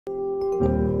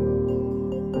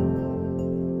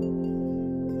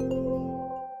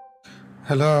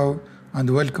Hello and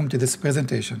welcome to this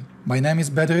presentation. My name is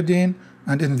Badruddin,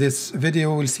 and in this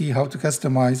video we'll see how to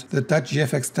customize the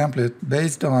TouchGFX template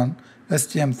based on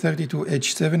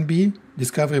STM32H7B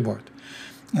Discovery Board.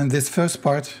 In this first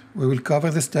part, we will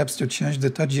cover the steps to change the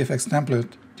TouchGFX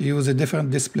template to use a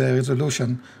different display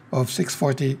resolution of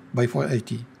 640 by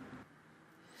 480.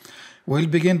 We'll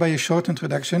begin by a short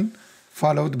introduction,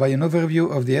 followed by an overview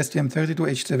of the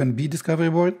STM32H7B Discovery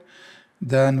Board.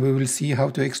 Then we will see how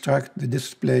to extract the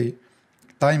display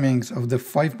timings of the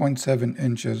 5.7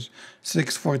 inches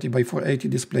 640 by 480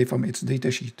 display from its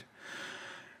datasheet,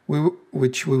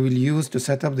 which we will use to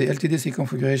set up the LTDC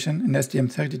configuration in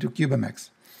STM32H7B3I.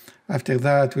 After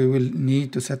that, we will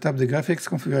need to set up the graphics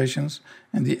configurations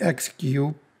and the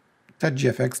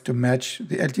x-cube-touchgfx to match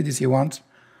the LTDC ones,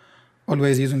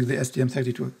 always using the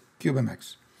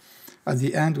STM32H7B3I. At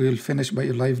the end, we will finish by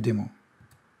a live demo.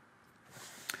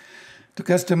 To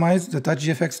customize the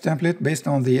TouchGFX template based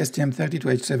on the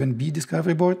STM32H7B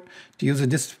Discovery Board to use a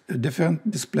different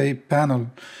display panel,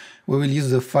 we will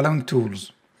use the following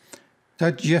tools.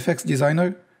 TouchGFX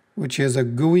Designer, which is a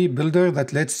GUI builder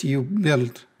that lets you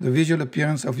build the visual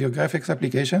appearance of your graphics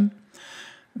application.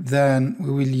 Then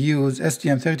we will use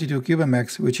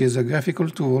STM32H7B3I, which is a graphical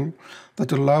tool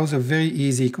that allows a very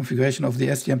easy configuration of the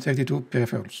STM32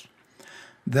 peripherals.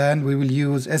 Then we will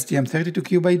use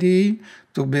STM32H7B3I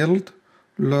to build,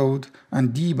 load,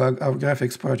 and debug our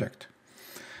graphics project.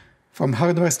 From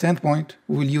hardware standpoint,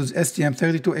 we will use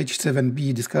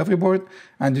STM32H7B Discovery Board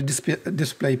and the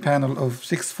display panel of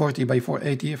 640 by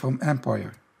 480 from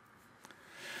Empire.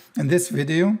 In this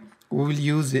video, we will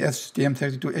use the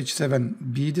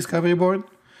STM32H7B Discovery Board.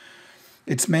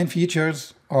 Its main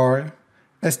features are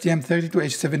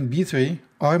STM32H7B3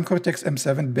 ARM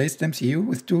Cortex-M7 based MCU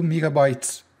with 2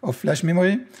 MB of flash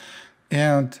memory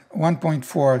and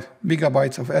 1.4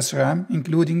 MB of SRAM,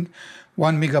 including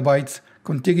 1 MB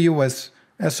contiguous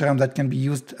SRAM that can be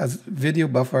used as video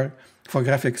buffer for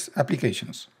graphics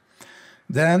applications.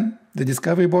 Then the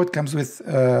Discovery Board comes with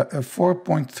a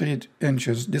 4.3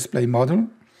 inches display model,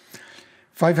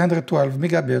 512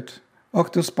 megabit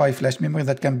OctoSPI flash memory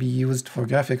that can be used for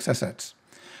graphics assets,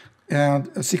 and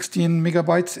 16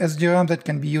 megabytes SDRAM that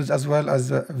can be used as well as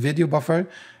a video buffer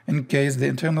in case the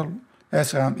internal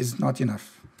SRAM is not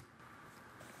enough.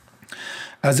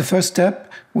 As a first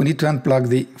step, we need to unplug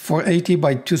the 480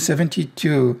 by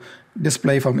 272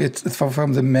 display from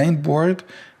the main board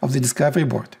of the Discovery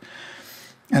Board,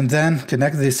 and then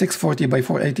connect the 640 by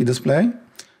 480 display.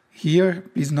 Here,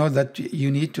 please note that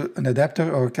you need an adapter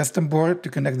or a custom board to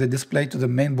connect the display to the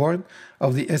main board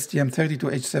of the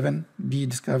STM32H7B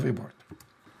Discovery Board.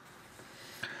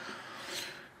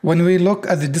 When we look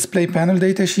at the display panel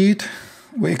datasheet,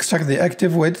 we extract the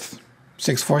active width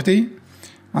 640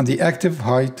 and the active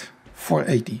height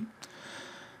 480.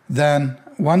 Then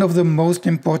one of the most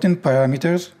important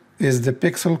parameters is the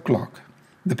pixel clock.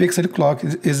 The pixel clock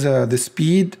is the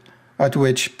speed at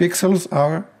which pixels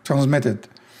are transmitted.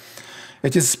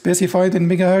 It is specified in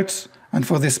megahertz, and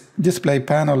for this display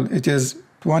panel it is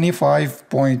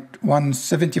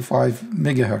 25.175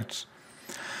 megahertz.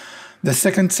 The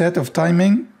second set of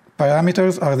timing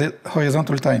parameters are the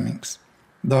horizontal timings.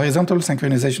 The horizontal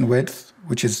synchronization width,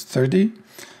 which is 30,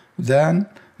 then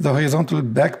the horizontal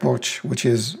back porch, which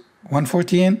is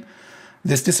 114.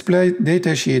 This display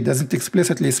datasheet doesn't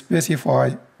explicitly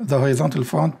specify the horizontal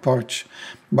front porch,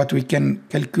 but we can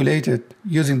calculate it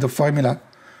using the formula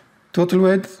total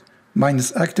width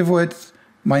minus active width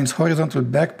minus horizontal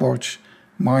back porch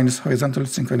minus horizontal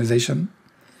synchronization.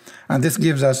 And this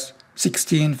gives us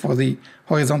 16 for the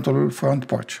horizontal front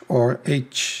porch, or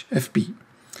HFP.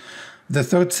 The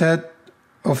third set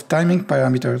of timing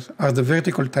parameters are the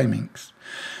vertical timings.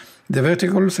 The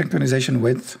vertical synchronization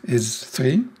width is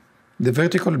 3, the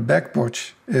vertical back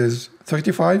porch is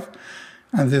 35,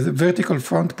 and the vertical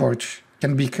front porch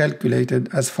can be calculated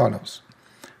as follows: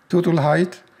 total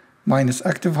height minus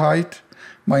active height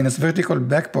minus vertical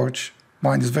back porch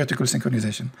minus vertical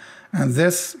synchronization. And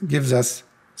this gives us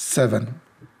 7.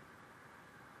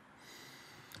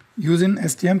 Using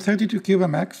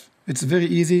STM32H7B3I, it's very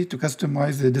easy to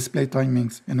customize the display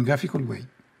timings in a graphical way.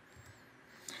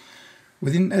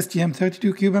 Within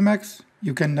STM32H7B3I,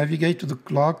 you can navigate to the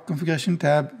clock configuration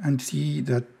tab and see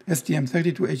that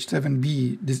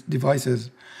STM32H7B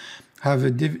devices have a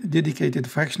dedicated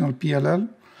fractional PLL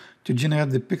to generate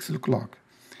the pixel clock.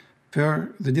 Per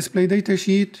the display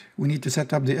datasheet, we need to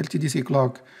set up the LTDC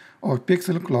clock or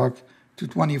pixel clock to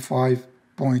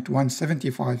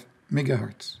 25.175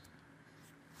 megahertz.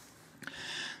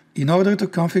 In order to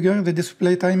configure the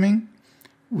display timing,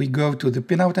 we go to the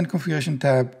Pinout and Configuration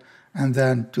tab and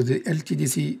then to the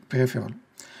LTDC peripheral.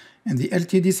 In the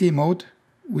LTDC mode,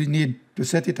 we need to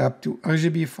set it up to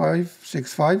RGB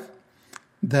 565.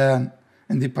 Then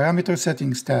in the Parameter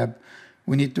Settings tab,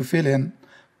 we need to fill in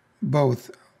both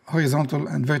horizontal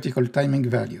and vertical timing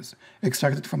values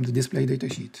extracted from the display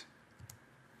datasheet.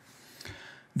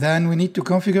 Then we need to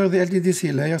configure the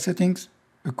LTDC layer settings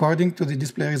according to the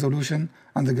display resolution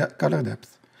and the color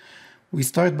depth. We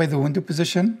start by the window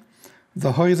position.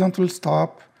 The horizontal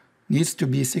stop needs to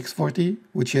be 640,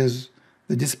 which is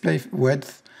the display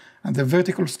width, and the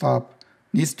vertical stop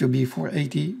needs to be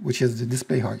 480, which is the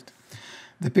display height.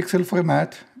 The pixel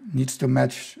format needs to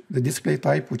match the display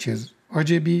type, which is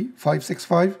RGB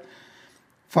 565.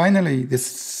 Finally,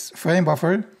 this frame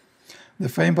buffer, the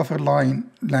frame buffer line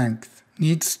length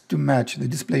needs to match the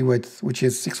display width, which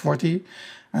is 640,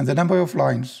 and the number of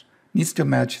lines needs to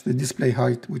match the display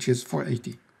height, which is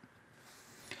 480.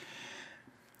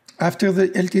 After the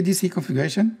LTDC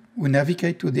configuration, we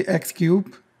navigate to the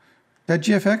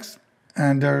x-cube-touchgfx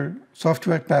under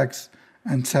Software Packs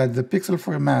and set the pixel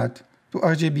format to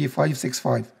RGB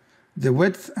 565. The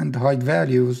width and height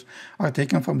values are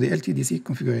taken from the LTDC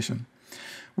configuration.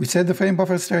 We set the frame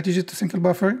buffer strategy to single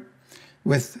buffer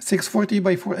with 640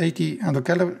 by 480 and a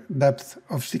color depth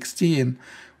of 16.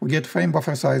 We get frame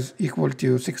buffer size equal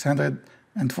to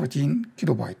 614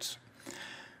 kilobytes.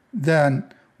 Then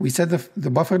we set the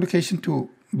buffer location to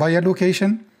by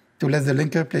allocation to let the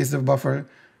linker place the buffer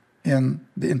in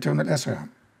the internal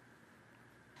SRAM.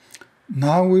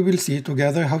 Now we will see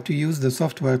together how to use the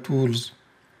software tools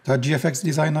TouchGFX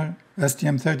Designer,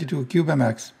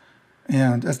 STM32CubeMX,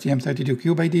 and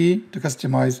STM32Cube-IDE to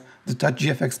customize the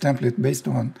TouchGFX template based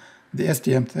on the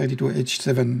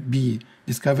STM32H7B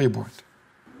Discovery board.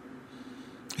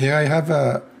 Here I have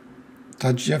a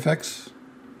TouchGFX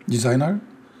Designer,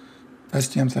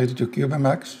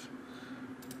 STM32CubeMX,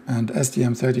 and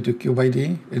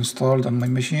STM32Cube-IDE installed on my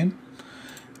machine.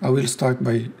 I will start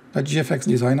by TouchGFX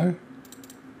Designer,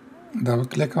 double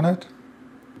click on it,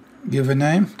 give a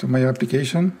name to my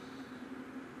application,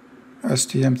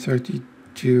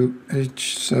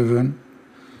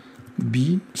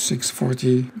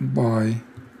 STM32H7B3I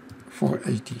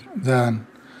 480. Then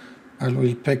I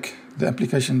will pick the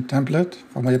application template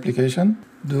for my application,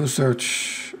 do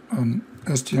search on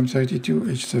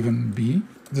STM32H7B.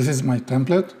 This is my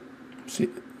template. See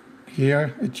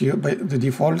here, by the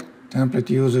default template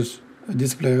uses a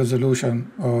display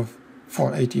resolution of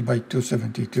 480 by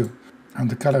 272 and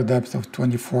the color depth of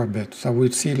 24 bits. So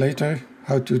we'll see later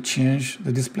how to change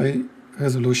the display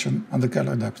resolution and the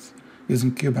color depth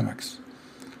using CubeMX.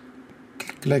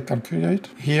 Click on Create.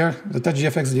 Here, the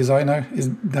TouchGFX Designer is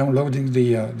downloading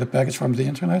the package from the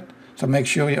internet. So make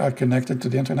sure you are connected to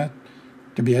the internet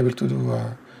to be able to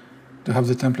have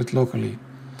the template locally.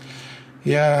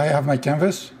 Here I have my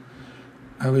canvas.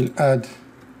 I will add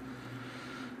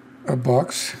a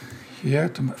box here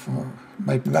for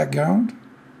my background.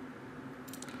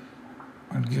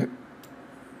 I'll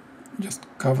just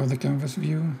cover the canvas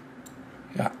view.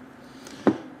 Yeah.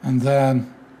 And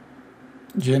then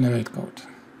generate code.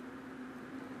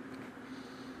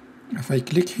 If I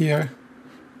click here,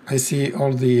 I see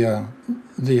all the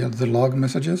log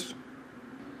messages.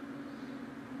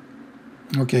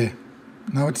 Okay,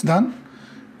 now it's done.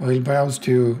 We'll browse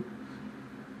to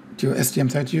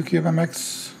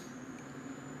STM32CubeMX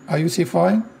IUC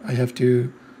file. I have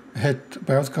to hit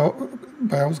browse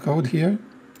code here,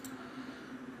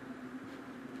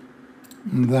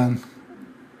 and then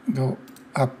go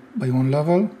up by one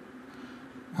level,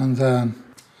 and then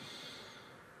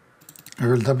I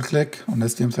will double click on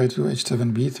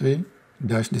STM32H7B3I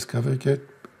Discovery Kit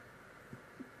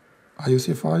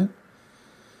IUC file.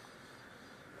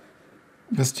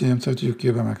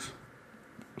 STM32CubeMX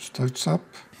starts up.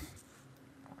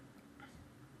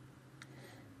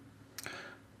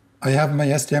 I have my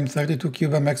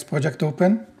STM32CubeMX project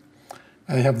open.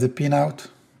 I have the Pinout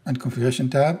and Configuration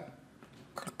tab,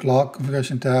 Clock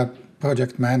Configuration tab,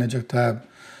 Project Manager tab,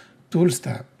 Tools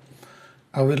tab.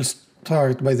 I will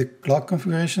start by the Clock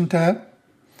Configuration tab.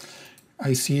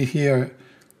 I see here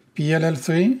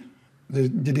PLL3, the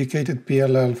dedicated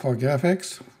PLL for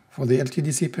graphics for the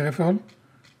LTDC peripheral.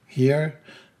 Here,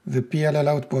 the PLL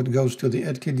output goes to the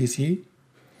LTDC.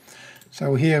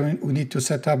 So here we need to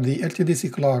set up the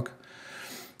LTDC clock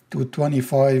to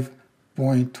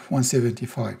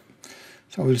 25.175.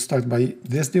 So we'll start by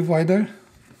this divider.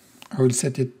 I will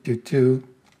set it to 2.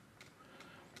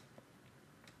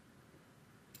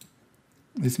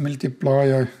 This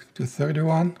multiplier to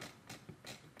 31.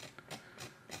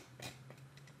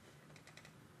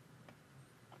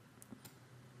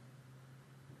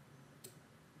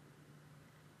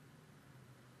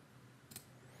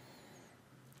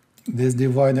 this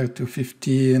divider to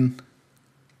 15,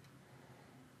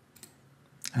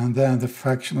 and then the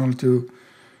fractional to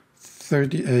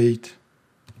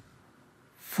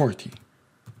 3840.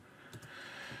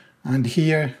 And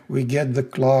here we get the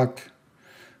clock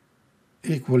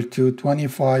equal to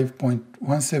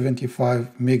 25.175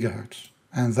 megahertz,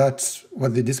 and that's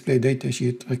what the display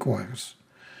datasheet requires.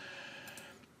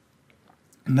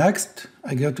 Next,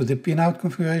 I go to the pinout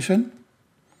configuration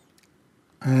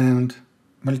and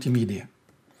multimedia,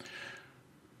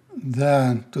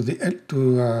 then to the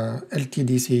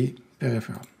LTDC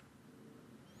peripheral.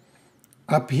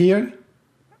 Up here,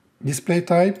 display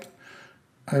type,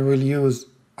 I will use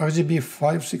RGB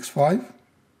 565,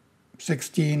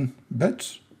 16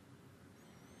 bits.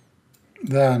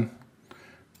 Then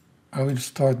I will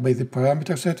start by the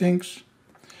parameter settings.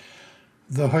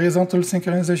 The horizontal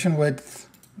synchronization width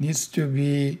needs to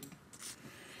be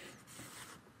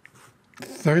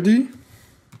 30.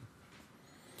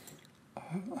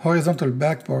 Horizontal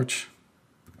back porch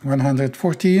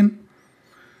 114.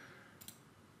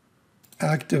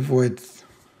 Active width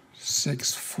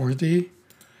 640.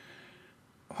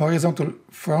 Horizontal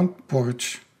front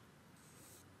porch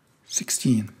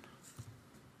 16.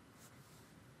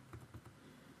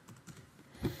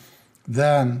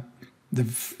 Then the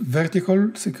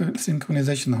vertical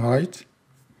synchronization height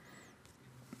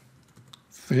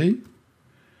 3.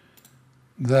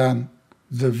 Then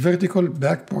the vertical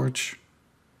back porch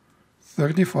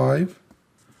 35.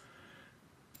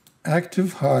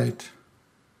 Active height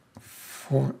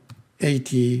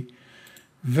 480.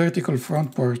 Vertical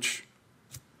front porch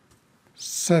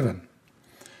 7.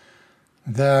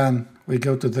 Then we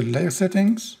go to the layer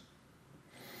settings.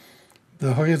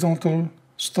 The horizontal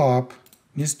stop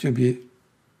needs to be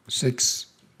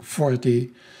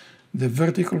 640. The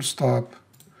vertical stop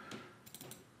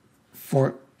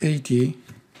 480.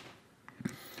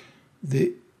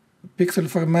 The pixel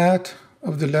format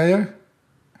of the layer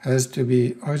has to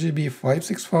be RGB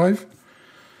 565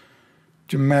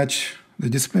 to match the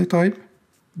display type.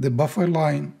 The buffer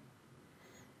line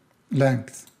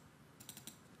length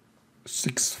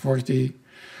 640,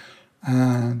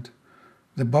 and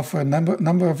the buffer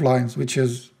number of lines, which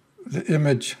is the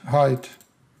image height,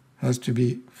 has to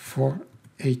be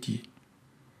 480.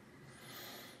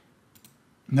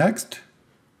 Next,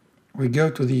 we go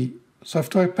to the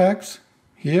software packs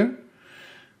here,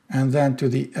 and then to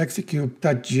the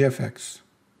x-cube-touchgfx.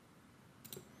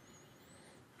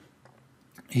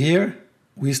 Here,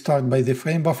 we start by the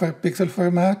frame buffer pixel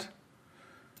format.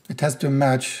 It has to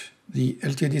match the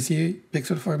LTDC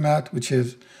pixel format, which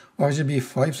is RGB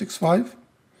 565.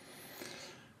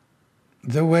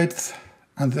 The width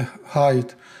and the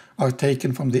height are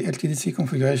taken from the LTDC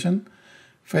configuration.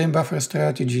 Frame buffer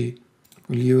strategy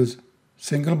will use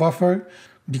single buffer,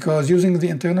 because using the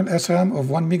internal SRAM of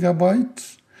 1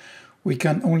 megabyte, we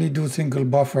can only do single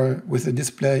buffer with a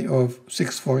display of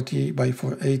 640 by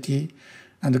 480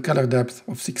 and a color depth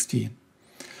of 16.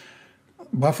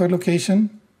 Buffer location,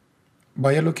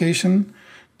 bilocation,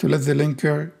 to let the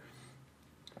linker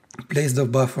place the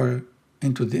buffer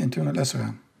into the internal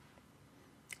SRAM.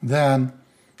 Then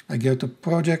I go to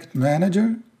Project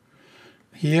Manager.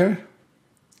 Here,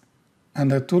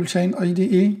 under Toolchain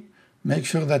IDE, make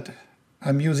sure that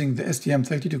I'm using the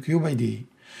STM32Cube IDE.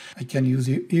 I can use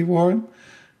eWarm,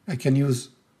 I can use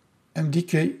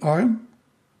MDK ARM.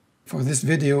 For this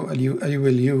video, I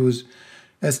will use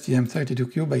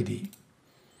STM32Cube IDE.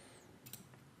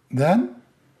 Then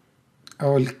I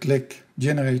will click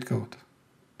Generate Code.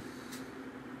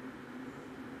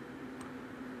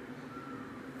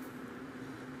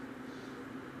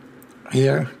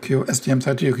 Here,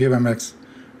 STM32CubeMX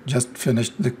just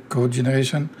finished the code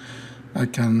generation. I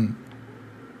can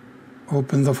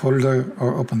open the folder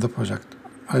or open the project.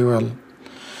 I will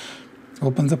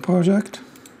open the project.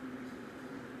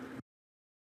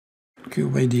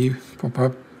 Cube ID pop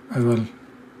up. I will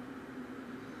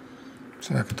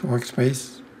select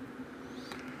Workspace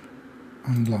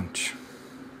and launch.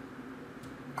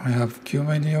 I have Cube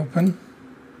ID open.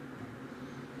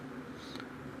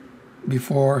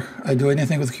 Before I do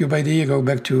anything with Cube ID, I go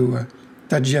back to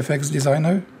TouchGFX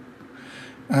Designer,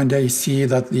 and I see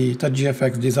that the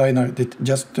TouchGFX Designer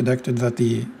just detected that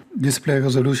the display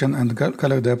resolution and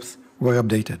color depth were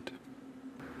updated.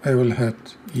 I will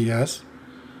hit Yes,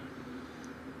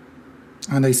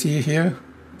 and I see here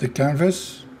the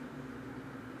canvas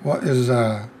what is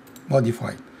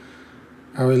modified.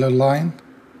 I will align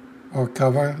or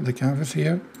cover the canvas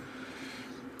here,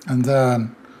 and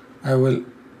then I will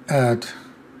add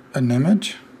an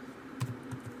image.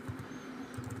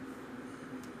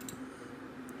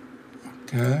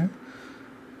 Okay.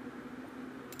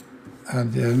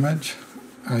 add the image.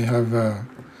 I have a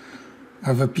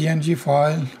PNG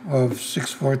file of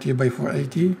 640 by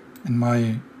 480 in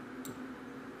my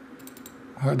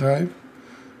hard drive,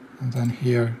 and then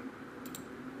here.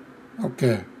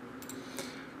 Okay,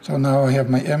 so now I have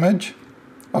my image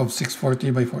of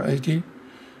 640 by 480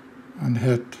 and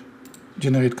hit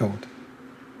generate code.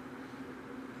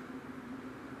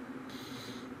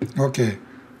 Okay,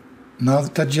 now the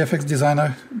TouchGFX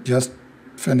designer just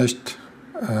finished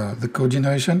the code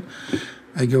generation.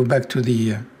 I go back to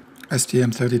the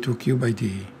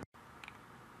STM32H7B3I-DK.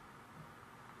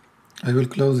 I will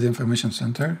close the information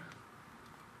center,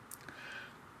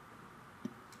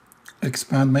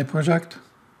 expand my project,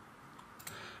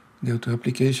 go to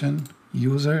application,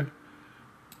 user,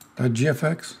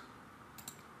 TouchGFX,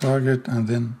 target, and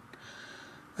then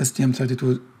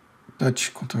STM32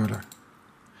 touch controller.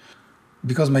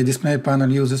 Because my display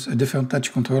panel uses a different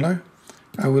touch controller,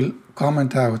 I will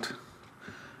comment out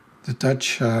the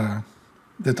touch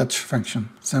function,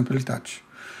 simple touch.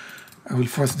 I will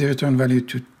force the return value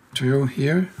to true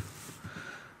here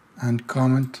and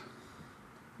comment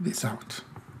this out.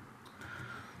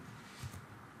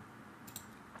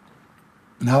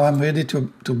 Now I'm ready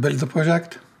to build the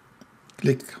project.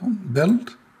 Click on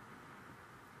build.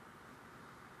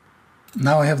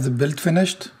 Now I have the build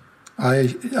finished. I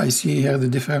see here the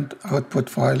different output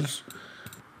files.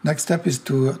 Next step is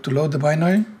to load the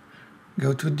binary.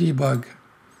 Go to debug,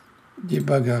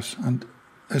 debuggers, and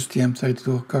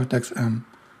STM32 Cortex-M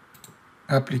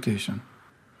application.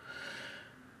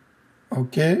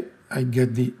 Okay, I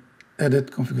get the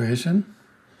edit configuration.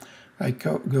 I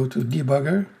go to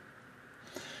debugger,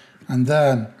 and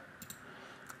then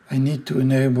I need to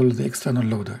enable the external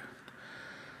loader.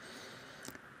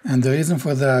 And the reason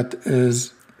for that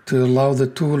is to allow the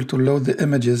tool to load the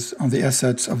images on the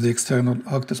assets of the external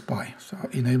OctoSPI. So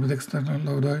enable the external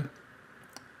loader,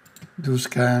 do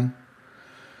scan,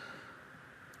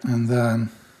 and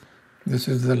then this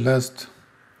is the list.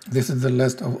 This is the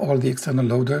list of all the external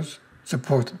loaders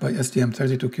supported by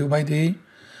STM32H7B3I-DK.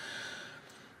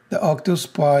 The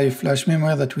OctoSPI flash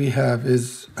memory that we have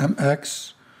is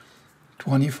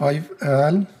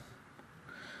MX25L.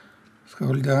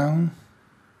 Scroll down,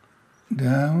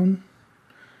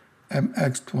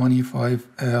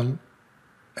 MX25L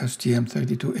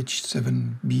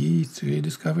STM32H7B3I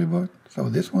Discovery board. So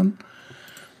this one.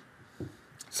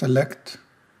 Select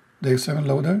the external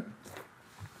loader,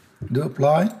 do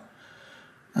apply,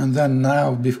 and then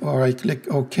now before I click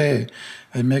OK,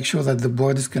 I make sure that the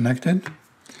board is connected,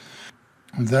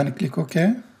 and then click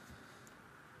OK.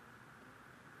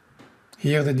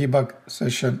 Here the debug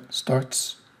session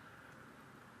starts.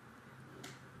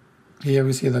 Here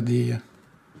we see that the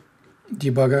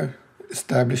debugger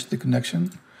established the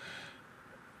connection.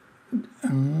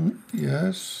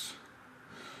 Yes,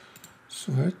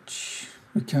 switch.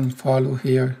 We can follow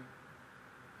here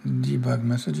debug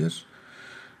messages,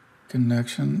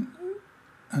 connection,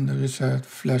 and the reset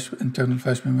flash, internal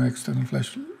flash memory, external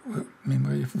flash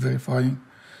memory, verifying,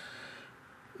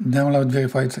 download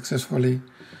verified successfully,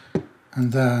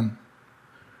 and then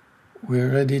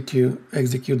we're ready to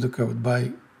execute the code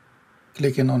by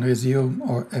clicking on resume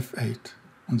or F8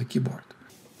 on the keyboard.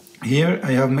 Here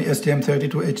I have my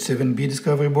STM32H7B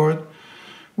Discovery board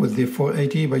with the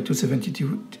 480 by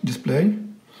 272 display.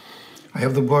 I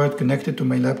have the board connected to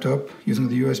my laptop using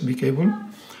the USB cable.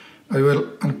 I will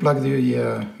unplug the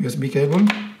USB cable,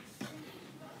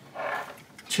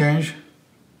 change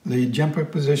the jumper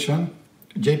position,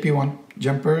 JP1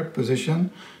 jumper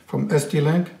position from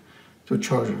ST-Link to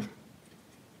charger.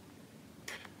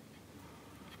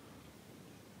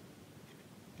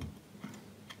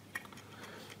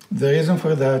 The reason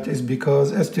for that is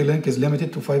because ST-Link is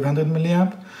limited to 500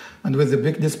 milliamp, and with the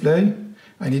big display,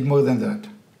 I need more than that.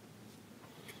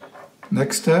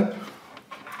 Next step,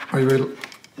 I will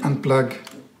unplug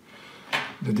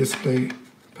the display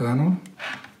panel.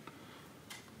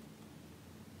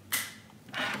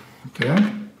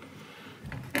 Okay.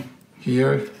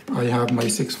 Here I have my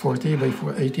 640 by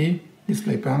 480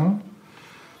 display panel.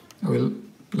 I will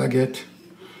plug it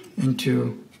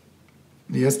into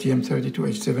the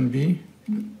STM32H7B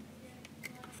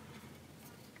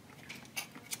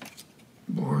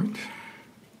board.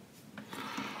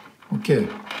 Okay,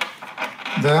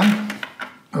 then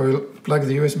I will plug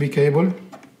the USB cable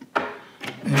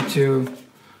into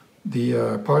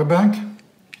the power bank.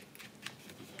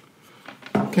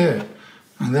 Okay,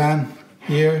 and then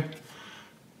here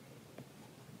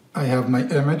I have my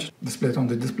image displayed on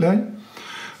the display.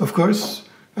 Of course,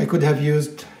 I could have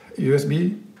used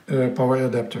USB power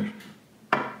adapter.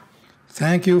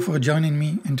 Thank you for joining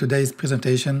me in today's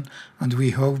presentation, and we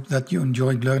hope that you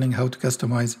enjoyed learning how to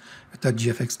customize a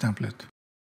TouchGFX template.